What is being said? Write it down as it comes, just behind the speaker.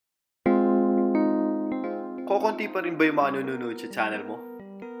Kakaunti pa rin ba yung mga nanonood sa channel mo?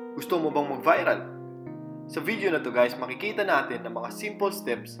 Gusto mo bang mag-viral? Sa video na to guys, makikita natin ang mga simple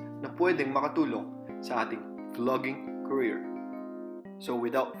steps na pwedeng makatulong sa ating vlogging career. So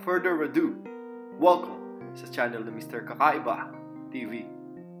without further ado, welcome sa channel ng Mr. Kakaiba TV.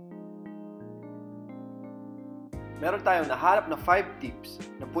 Meron tayong nahanap na 5 tips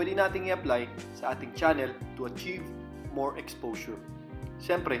na pwede nating i-apply sa ating channel to achieve more exposure.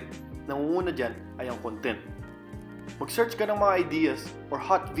 Siyempre, nangunguna dyan ay ang content. Mag-search ka ng mga ideas or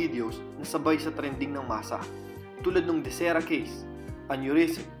hot videos na sabay sa trending ng masa. Tulad ng Desera case,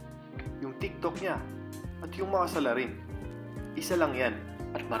 aneurysm, yung TikTok niya, at yung mga salarin. Isa lang yan,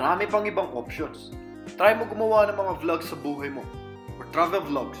 at marami pang ibang options. Try mo gumawa ng mga vlogs sa buhay mo, or travel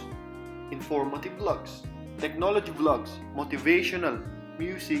vlogs, informative vlogs, technology vlogs, motivational,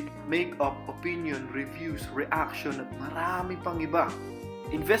 music, makeup, opinion, reviews, reaction, at marami pang iba.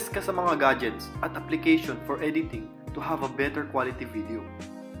 Invest ka sa mga gadgets at application for editing to have a better quality video.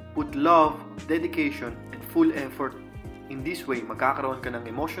 Put love, dedication, and full effort. In this way, magkakaroon ka ng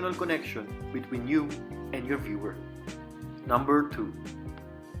emotional connection between you and your viewer. Number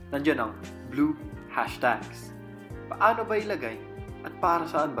 2. Nandiyan ang blue hashtags. Paano ba ilagay at para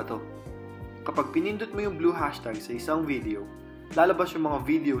saan ba to? Kapag pinindot mo yung blue hashtag sa isang video, lalabas yung mga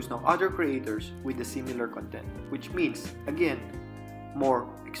videos ng other creators with the similar content, which means, again, more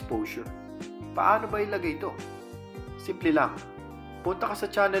exposure. Paano ba ilagay ito? Simple lang. Punta ka sa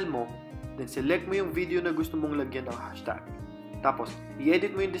channel mo, then select mo yung video na gusto mong lagyan ng hashtag. Tapos,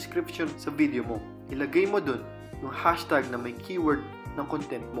 i-edit mo yung description sa video mo. Ilagay mo dun yung hashtag na may keyword ng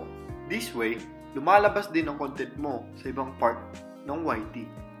content mo. This way, lumalabas din ang content mo sa ibang part ng YT,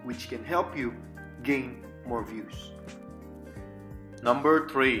 which can help you gain more views. Number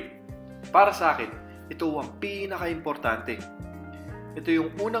 3. Para sa akin, ito ang pinaka-importante. Ito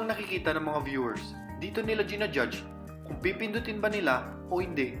yung unang nakikita ng mga viewers. Dito nila ginajudge kung pipindutin ba nila o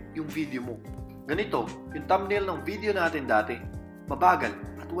hindi yung video mo. Ganito, yung thumbnail ng video natin dati, mabagal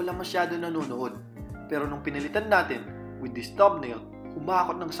at wala masyado nanonood. Pero nung pinalitan natin with this thumbnail,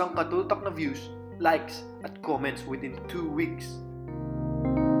 humakot ng sangkatutak na views, likes, at comments within 2 weeks.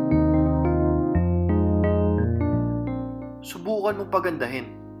 Subukan mong pagandahin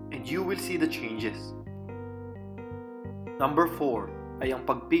and you will see the changes. Number 4 ay ang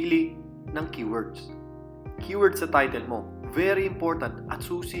pagpili ng keywords. Keywords sa title mo, very important at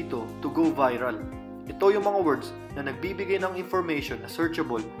susi ito to go viral. Ito yung mga words na nagbibigay ng information na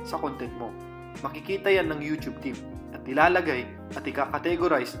searchable sa content mo. Makikita yan ng YouTube team at ilalagay at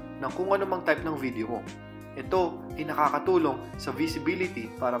ika-categorize ng kung anumang type ng video mo. Ito ay nakakatulong sa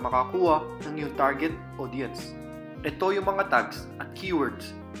visibility para makakuha ng iyong target audience. Ito yung mga tags at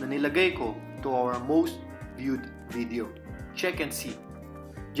keywords na nilagay ko to our most viewed video. Check and see.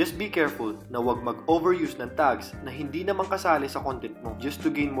 Just be careful na huwag mag-overuse ng tags na hindi naman kasali sa content mo just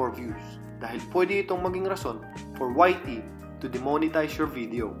to gain more views dahil pwede itong maging rason for YT to demonetize your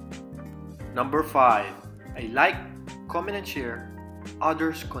video. Number 5 ay like, comment, and share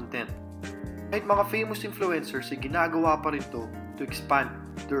others' content. Kahit mga famous influencers ay ginagawa pa rin to expand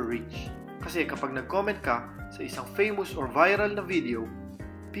their reach. Kasi kapag nag-comment ka sa isang famous or viral na video,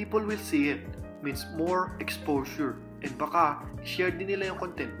 people will see it, means more exposure. And baka, share din nila yung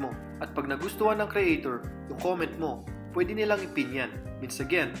content mo. At pag nagustuhan ng creator yung comment mo, pwede nilang ipin yan. Means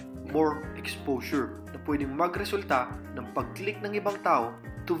again, more exposure na pwedeng magresulta ng pag-click ng ibang tao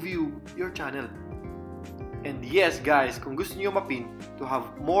to view your channel. And yes guys, kung gusto niyo mapin to have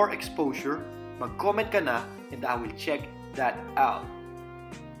more exposure, mag-comment ka na and I will check that out.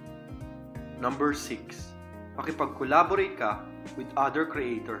 Number 6. Makipag-collaborate ka with other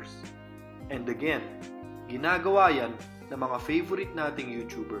creators. And again, ginagawa yan ng mga favorite nating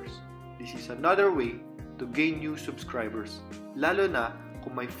YouTubers. This is another way to gain new subscribers. Lalo na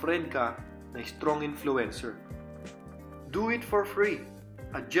kung may friend ka na strong influencer. Do it for free.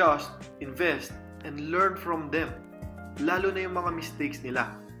 Adjust, invest, and learn from them. Lalo na yung mga mistakes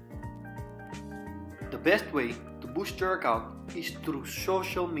nila. The best way to boost your account is through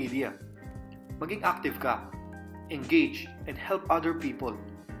social media. Maging active ka, engage, and help other people.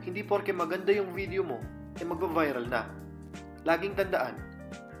 Hindi porke maganda yung video mo, ay magba-viral na. Laging tandaan,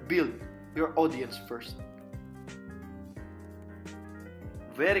 build your audience first.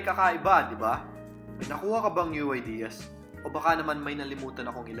 Very kakaiba, di ba? May nakuha ka bang new ideas? O baka naman may nalimutan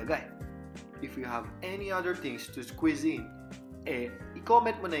akong ilagay? If you have any other things to squeeze in,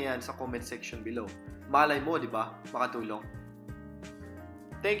 i-comment mo na yan sa comment section below. Malay mo, di ba? Makatulong.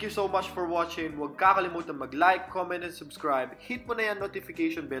 Thank you so much for watching. Huwag kakalimutan mag-like, comment, and subscribe. Hit mo na yan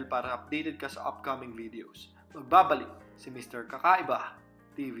notification bell para updated ka sa upcoming videos. Magbabalik si Mr. Kakaiba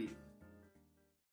TV.